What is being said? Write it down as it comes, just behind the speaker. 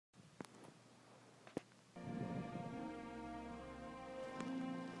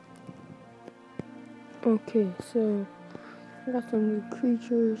Okay, so I got some new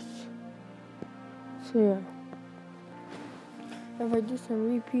creatures. So yeah. If I do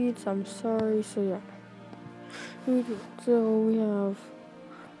some repeats, I'm sorry. So yeah. So we have,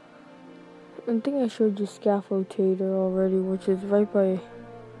 I think I showed you Scaffotator already, which is right by,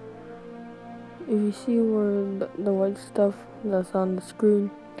 if you see where the white stuff that's on the screen,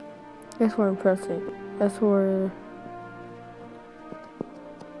 that's where I'm pressing. That's where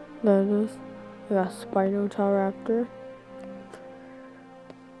that is. I got Spinotauraptor.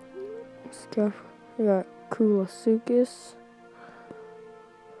 I got Kulosuchus.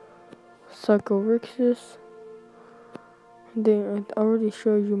 Sarcorhexis. Then I already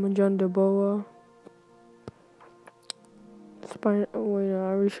showed you Majandaboa. I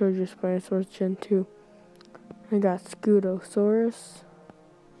already showed you Spinosaurus Gen 2. I got Scutosaurus.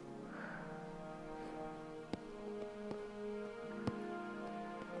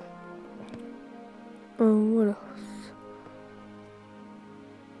 What else?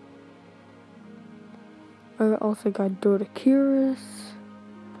 I also got Dodocaurus.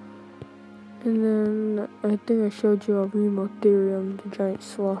 And then I think I showed you a Remotherium, the giant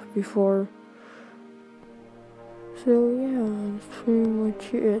sloth, before. So yeah, that's pretty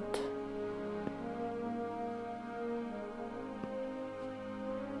much it.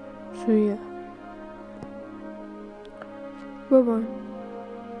 So yeah. Bye bye.